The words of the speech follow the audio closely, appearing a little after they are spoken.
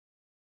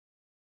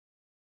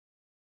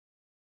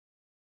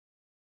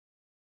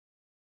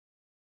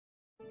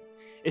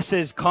It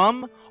says,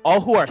 come,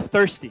 all who are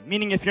thirsty.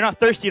 Meaning, if you're not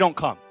thirsty, don't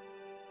come.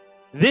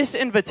 This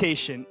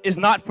invitation is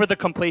not for the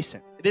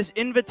complacent. This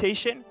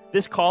invitation,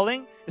 this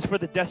calling, is for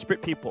the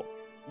desperate people.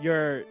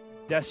 You're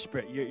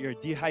desperate, you're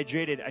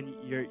dehydrated, and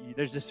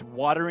there's this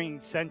watering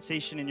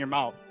sensation in your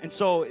mouth. And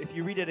so if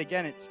you read it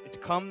again, it's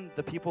come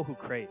the people who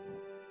crave,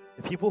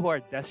 the people who are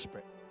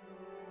desperate.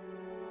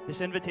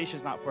 This invitation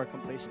is not for a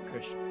complacent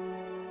Christian.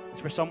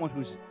 It's for someone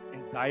who's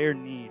in dire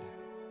need.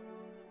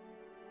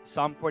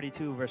 Psalm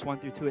 42, verse 1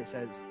 through 2, it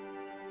says,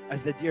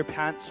 as the deer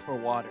pants for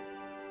water,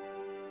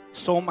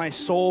 so my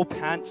soul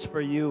pants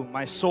for you.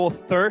 My soul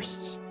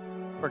thirsts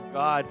for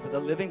God, for the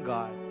living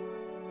God.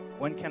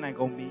 When can I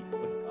go meet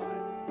with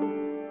God?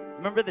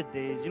 Remember the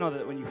days,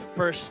 that when you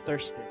first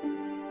thirsted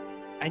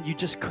and you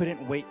just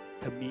couldn't wait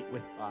to meet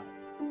with God?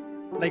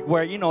 Like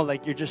where,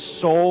 you're just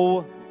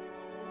so,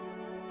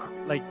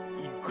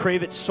 you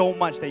crave it so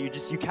much that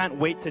you can't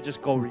wait to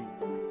just go read.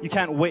 You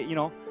can't wait,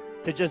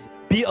 to just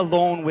be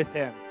alone with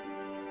Him.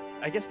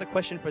 I guess the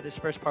question for this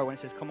first part, when it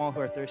says, come all who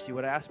are thirsty,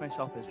 what I ask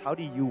myself is, how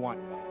do you want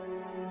God?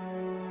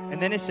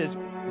 And then it says,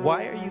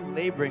 why are you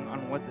laboring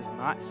on what does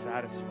not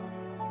satisfy?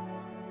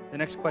 The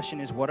next question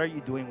is, what are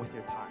you doing with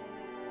your time?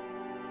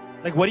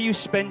 Like, what do you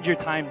spend your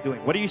time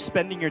doing? What are you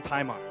spending your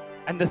time on?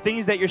 And the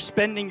things that you're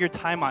spending your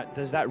time on,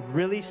 does that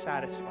really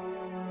satisfy?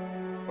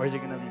 Or is it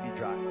going to leave you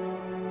dry?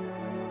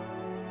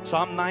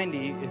 Psalm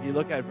 90, if you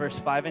look at verse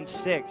 5 and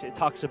 6, it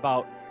talks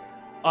about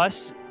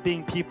us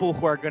being people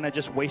who are going to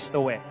just waste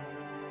away.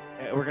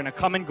 We're going to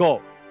come and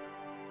go.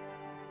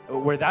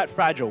 We're that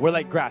fragile. We're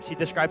like grass. He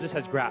describes us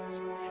as grass.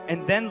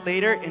 And then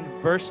later in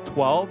verse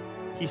 12,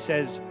 he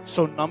says,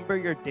 so number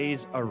your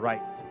days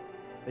aright,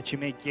 that you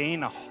may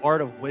gain a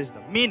heart of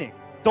wisdom. Meaning,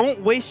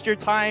 don't waste your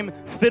time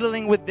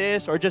fiddling with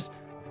this or just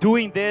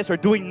doing this or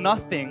doing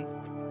nothing.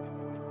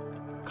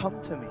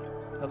 Come to me.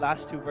 The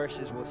last two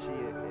verses, we'll see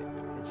it.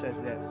 It says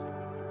this.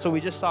 So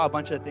we just saw a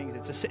bunch of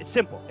things. It's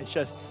simple. It's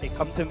just, hey,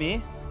 come to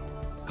me,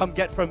 come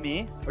get from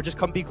me, or just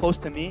come be close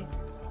to me.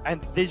 And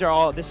this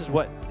is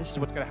what's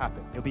going to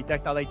happen. You'll be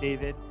decked out like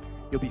David.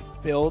 You'll be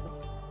filled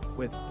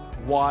with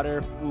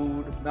water,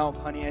 food, milk,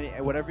 honey,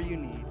 whatever you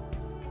need.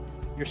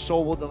 Your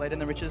soul will delight in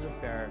the riches of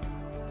fare.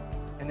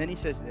 And then he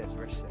says this,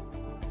 verse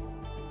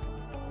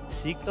 6.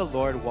 Seek the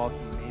Lord while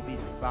He may be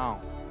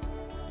found.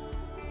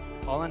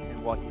 Call on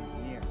Him while He is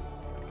near.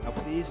 Now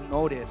please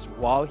notice,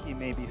 while He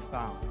may be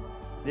found.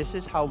 This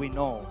is how we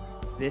know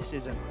this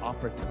is an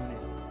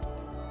opportunity.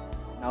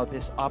 Now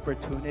this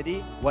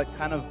opportunity, what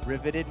kind of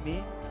riveted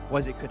me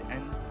was it could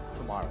end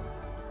tomorrow.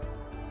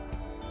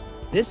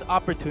 This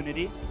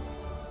opportunity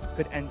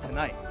could end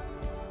tonight.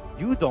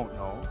 You don't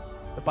know.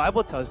 The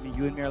Bible tells me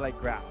you and me are like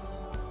grass.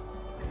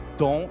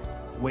 Don't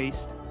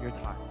waste your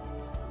time.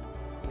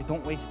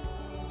 Don't waste it.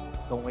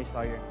 Don't waste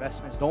all your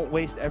investments. Don't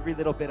waste every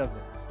little bit of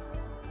it.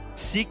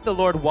 Seek the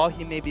Lord while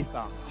He may be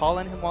found. Call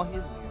on Him while He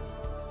is near.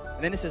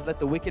 And then it says, let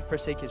the wicked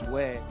forsake his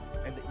way,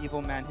 and the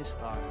evil man his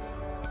thoughts.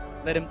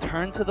 Let him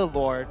turn to the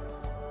Lord,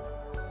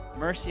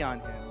 mercy on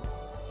him,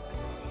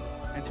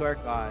 and to our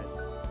God,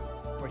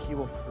 for He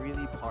will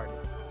freely pardon.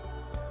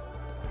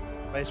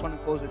 But I just want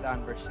to close with that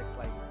in verse 6.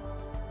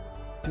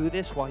 Do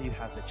this while you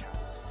have the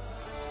chance.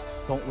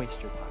 Don't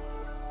waste your time.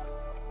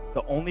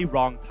 The only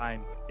wrong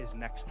time is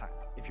next time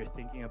if you're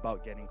thinking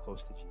about getting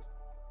close to Jesus.